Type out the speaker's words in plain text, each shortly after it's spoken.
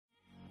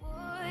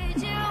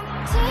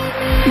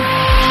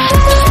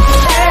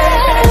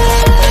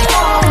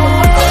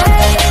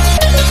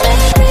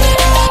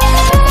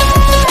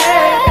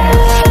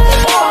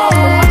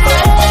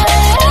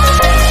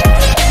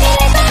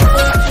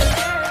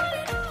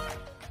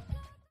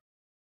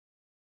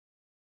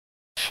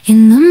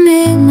In the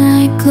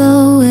midnight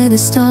glow where the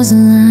stars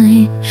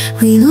align,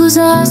 we lose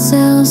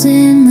ourselves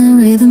in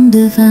the rhythm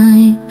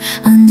divine.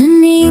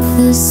 Underneath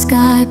the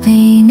sky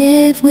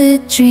painted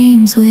with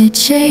dreams, we're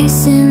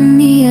chasing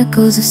the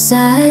echoes of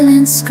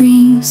silent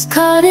screams.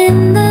 Caught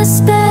in the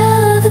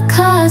spell of the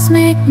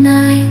cosmic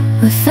night,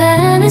 where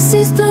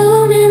fantasies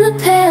bloom in the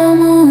pale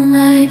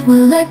moonlight.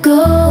 We'll let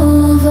go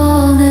of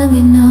all that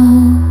we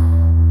know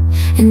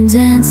and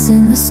dance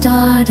in the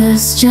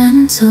stardust's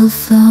gentle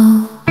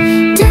flow.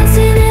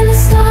 Dancing in the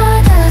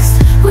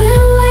stardust,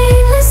 we're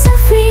weightless and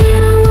free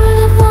in a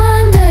world of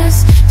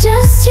wonders.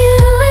 Just you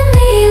and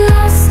me,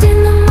 lost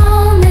in the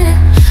moment.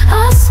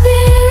 Our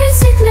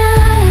spirits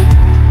ignite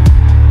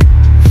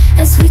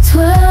as we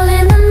twirl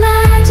in the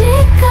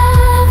magic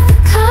of the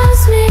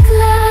cosmic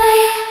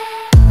light.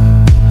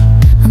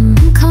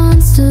 Among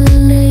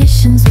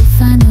constellations we'll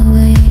find our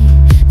way,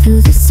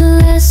 through the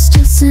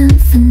celestial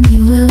symphony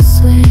we'll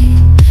sway.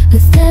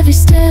 With every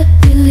step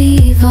we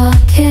leave our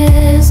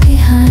cares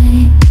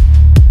behind.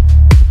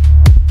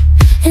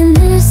 In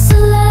this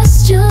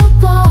celestial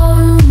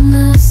ballroom,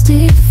 love's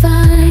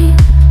defined.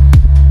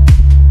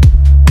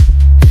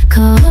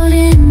 Caught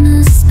in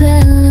the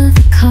spell of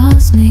the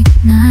cosmic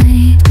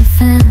night, where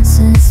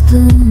fantasies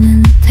bloom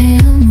in the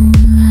pale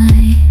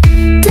moonlight.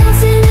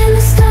 Dancing in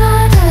the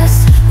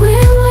stardust,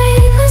 we're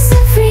weightless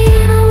and free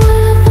in a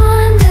world of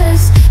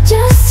wonders.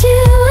 Just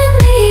you and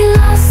me,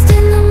 lost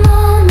in the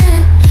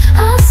moment.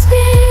 Our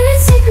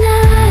spirits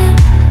ignite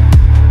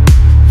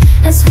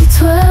as we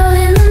twirl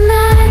in the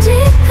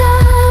magic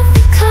of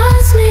the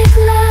cosmic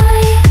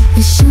light.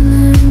 The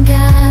shimmering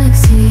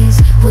galaxies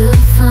will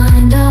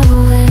find our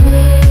way,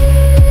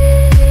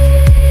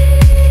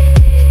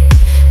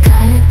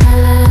 guided by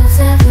love's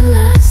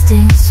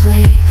everlasting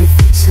sway. With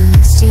each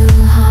celestial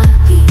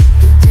heartbeat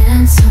we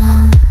dance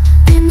on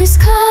in this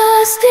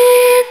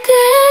cosmic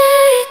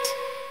light,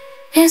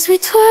 as we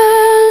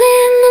twirl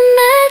in the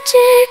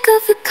magic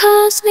of the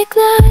cosmic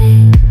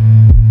light.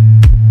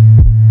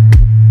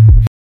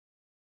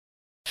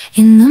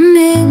 In the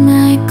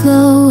midnight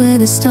glow where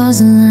the stars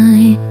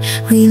align,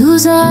 we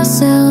lose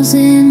ourselves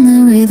in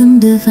the rhythm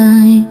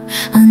divine.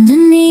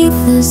 Underneath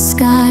the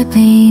sky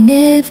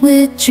painted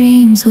with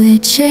dreams, we're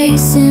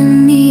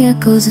chasing the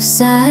echoes of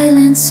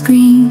silent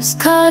screams.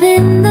 Caught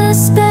in the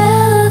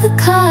spell of the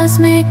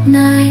cosmic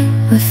night,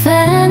 where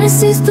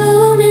fantasies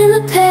bloom in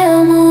the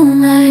pale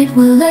moonlight.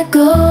 We'll let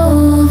go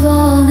of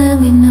all that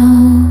we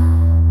know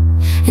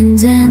and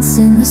dance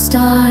in the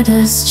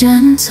stardust's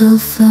gentle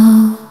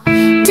flow.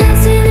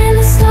 Dancing in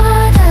the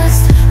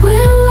stardust,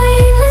 we're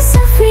weightless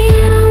and free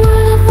in a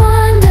world of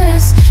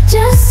wonders.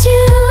 Just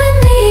you and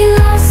me,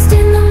 lost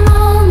in the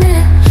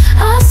moment.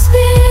 Our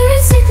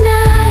spirits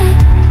ignite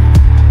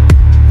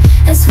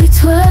as we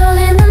twirl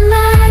in the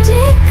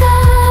magic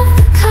of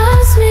the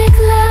cosmic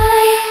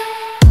light.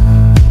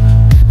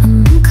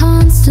 Among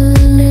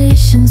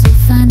constellations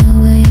we'll find our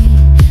way,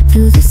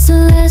 through the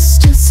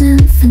celestial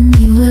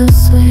symphony we'll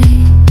sway.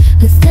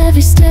 With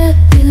every step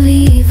we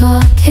leave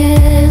our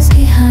cares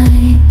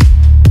behind.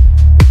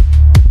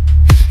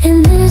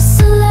 In this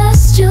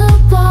celestial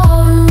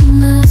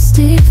ballroom, love's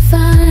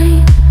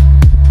defined.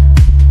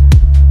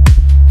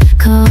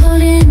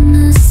 Caught in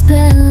the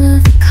spell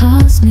of the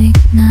cosmic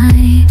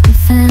night, where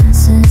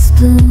fantasies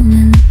bloom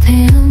in the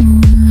pale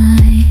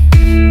moonlight.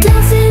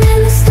 Dancing in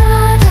the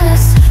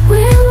stardust,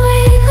 we're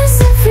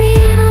weightless and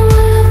free in a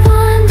world of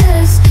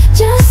wonders.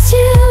 Just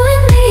you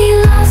and me,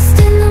 lost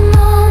in the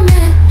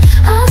moment.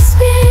 Our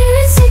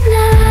spirits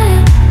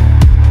ignite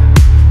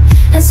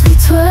as we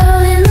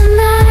twirl in the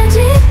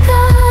magic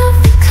of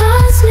the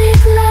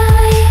cosmic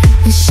light.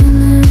 The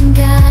shimmering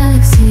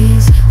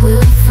galaxies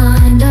will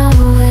find our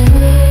way,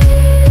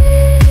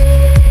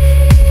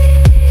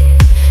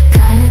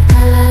 guided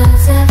by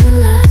love's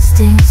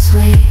everlasting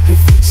sway.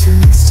 With each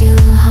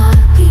celestial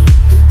heartbeat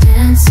we'll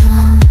dance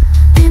on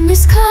in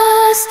this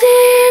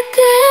cosmic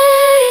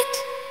light,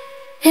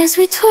 as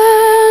we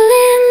twirl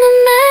in the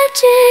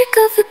magic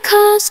of the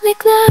cosmic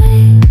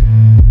light.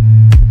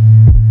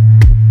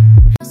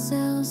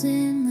 Ourselves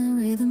in the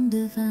rhythm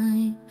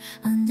divine.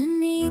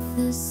 Underneath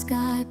the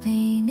sky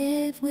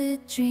painted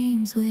with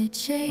dreams, we're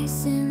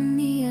chasing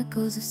the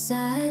echoes of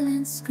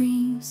silent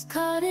screams.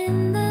 Caught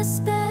in the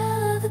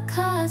spell of the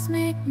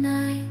cosmic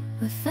night,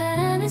 where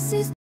fantasies